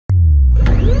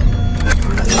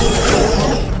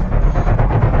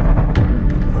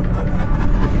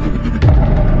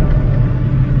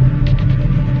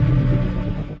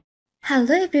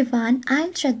Hello everyone, I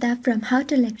am Shraddha from How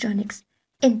to Electronics.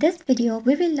 In this video,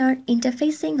 we will learn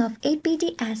interfacing of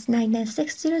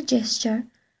APDS9960 Gesture,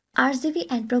 RGB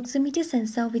and Proximity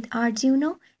Sensor with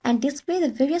Arduino and display the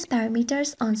various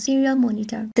parameters on serial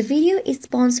monitor. The video is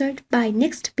sponsored by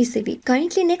NextPCB.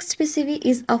 Currently, NextPCB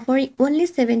is offering only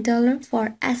 $7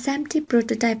 for SMT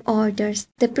prototype orders.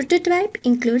 The prototype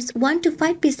includes 1 to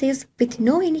 5 pieces with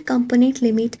no any component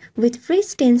limit with free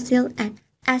stencil and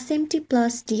SMT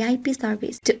plus DIP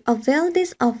service. To avail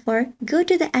this offer, go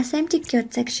to the SMT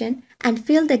code section and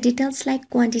fill the details like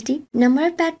quantity,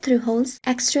 number pad through holes,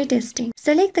 X-ray testing.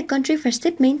 Select the country for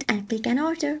shipment and click an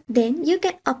order. Then you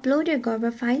can upload your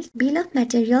Gerber files, bill of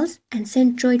materials and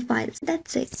Centroid files.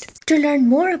 That's it. To learn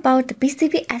more about the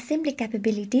PCB assembly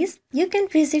capabilities, you can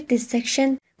visit this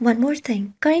section. One more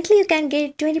thing, currently you can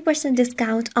get 20%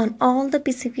 discount on all the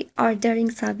PCB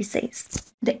ordering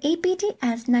services. The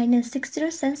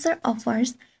APDS9960 sensor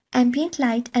offers ambient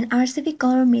light and RGB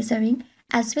color measuring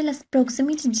as well as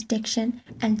proximity detection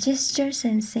and gesture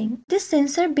sensing. This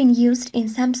sensor been used in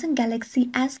Samsung Galaxy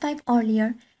S5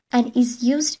 earlier and is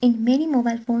used in many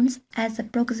mobile phones as a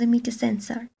proximity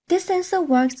sensor. This sensor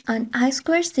works on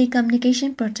I2C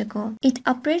communication protocol. It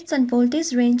operates on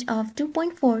voltage range of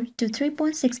 2.4 to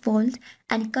 3.6 volt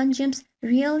and consumes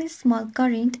really small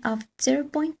current of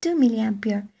 0.2 mA.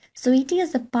 So it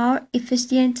is a power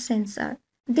efficient sensor.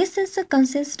 This sensor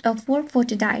consists of 4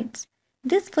 photodiodes.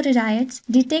 These photodiodes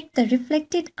detect the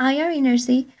reflected IR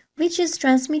energy which is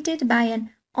transmitted by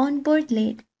an onboard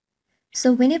LED.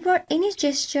 So whenever any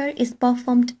gesture is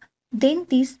performed, then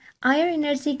this IR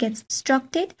energy gets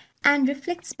structured and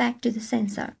reflects back to the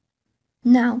sensor.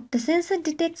 Now, the sensor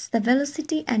detects the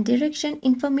velocity and direction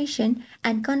information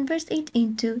and converts it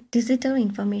into digital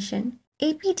information.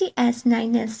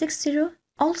 APDS9960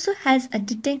 also has a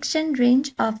detection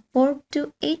range of 4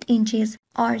 to 8 inches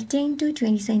or 10 to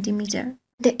 20 centimeters.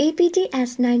 The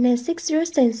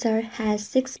APDS9960 sensor has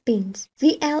 6 pins.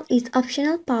 VL is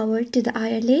optional power to the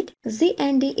IR LED. Z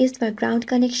and D is for ground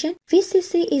connection.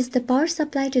 VCC is the power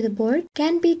supply to the board,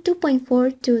 can be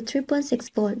 2.4 to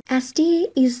 3.6 volt.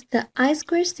 SDA is the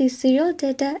I2C serial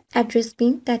data address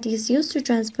pin that is used to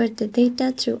transfer the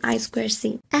data through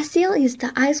I2C. SCL is the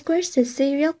I2C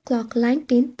serial clock line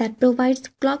pin that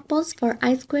provides clock pulse for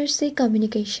I2C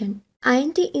communication.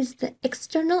 INT is the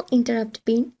external interrupt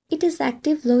pin. It is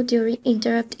active low during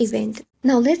interrupt event.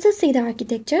 Now let's just see the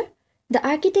architecture. The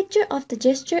architecture of the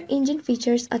gesture engine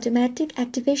features automatic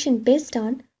activation based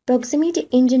on proximity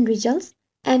engine results,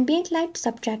 ambient light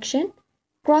subtraction,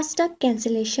 crosstalk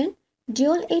cancellation,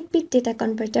 dual 8-bit data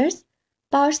converters,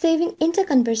 power saving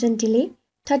interconversion delay,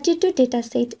 32 data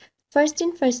set, first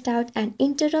in first out and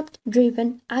interrupt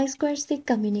driven I2C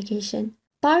communication.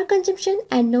 Power consumption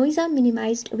and noise are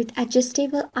minimized with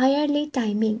adjustable IR LED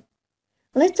timing.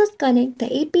 Let's just connect the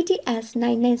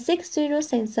APDS9960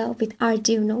 sensor with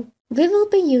Arduino. We will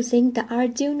be using the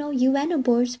Arduino UNO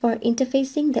boards for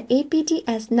interfacing the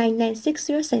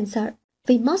APDS9960 sensor.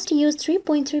 We must use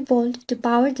 3.3 volt to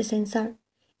power the sensor.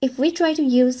 If we try to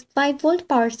use 5 volt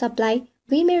power supply,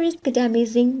 we may risk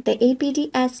damaging the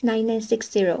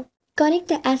APDS9960. Connect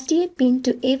the SDA pin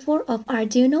to A4 of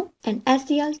Arduino and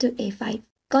SCL to A5.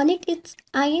 Connect its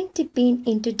INT pin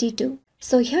into D2.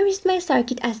 So here is my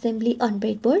circuit assembly on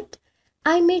breadboard.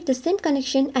 I made the same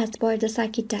connection as per the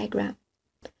circuit diagram.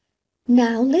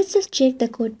 Now let's just check the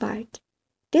code part.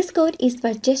 This code is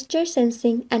for gesture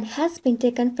sensing and has been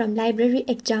taken from library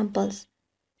examples.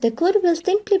 The code will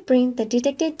simply print the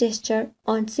detected gesture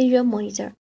on serial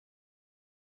monitor.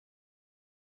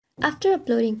 After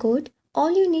uploading code,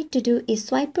 all you need to do is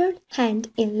swipe your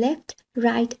hand in left,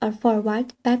 right or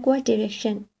forward, backward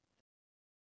direction.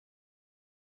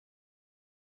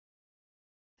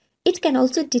 It can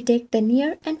also detect the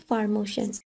near and far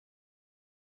motion.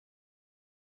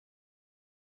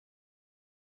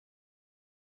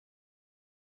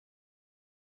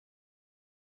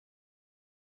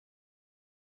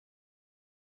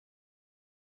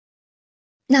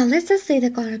 Now let's just see the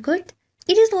color code.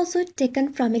 It is also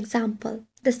taken from example.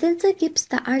 The sensor gives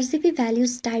the RGB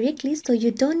values directly so you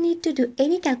don't need to do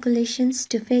any calculations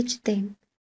to fetch them.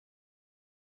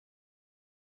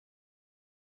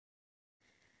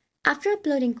 After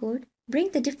uploading code,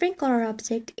 bring the different color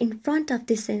object in front of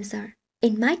the sensor.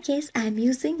 In my case, I am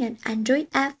using an Android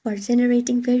app for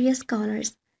generating various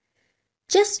colors.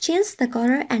 Just change the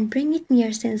color and bring it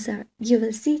near sensor. You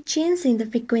will see change in the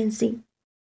frequency.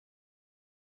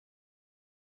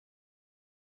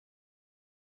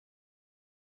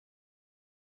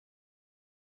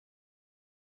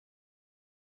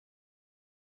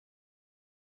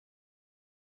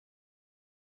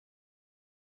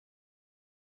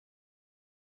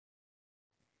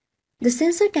 The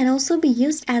sensor can also be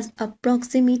used as a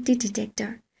proximity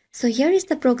detector. So here is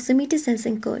the proximity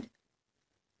sensing code.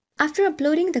 After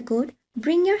uploading the code,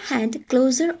 bring your hand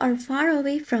closer or far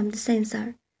away from the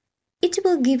sensor. It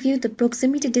will give you the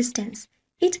proximity distance.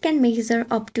 It can measure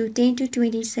up to 10 to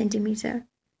 20 centimeters.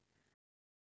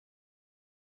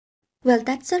 Well,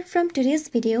 that's all from today's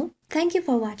video. Thank you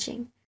for watching.